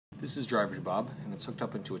This is Driver Bob, and it's hooked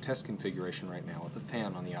up into a test configuration right now with a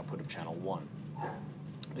fan on the output of channel 1.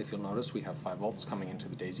 If you'll notice, we have 5 volts coming into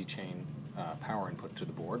the daisy chain power input to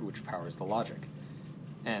the board, which powers the logic.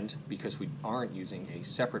 And because we aren't using a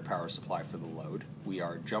separate power supply for the load, we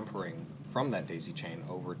are jumpering from that daisy chain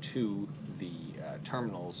over to the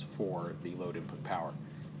terminals for the load input power.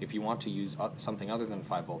 If you want to use something other than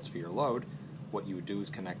 5 volts for your load, what you would do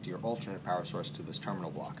is connect your alternate power source to this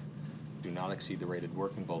terminal block. Do not exceed the rated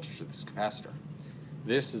working voltage of this capacitor.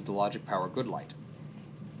 This is the Logic Power Good light.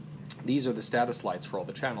 These are the status lights for all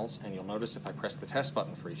the channels, and you'll notice if I press the test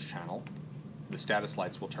button for each channel, the status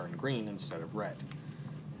lights will turn green instead of red.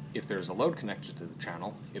 If there is a load connected to the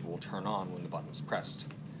channel, it will turn on when the button is pressed.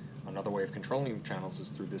 Another way of controlling the channels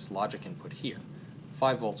is through this logic input here.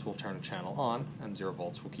 5 volts will turn a channel on, and 0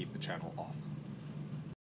 volts will keep the channel off.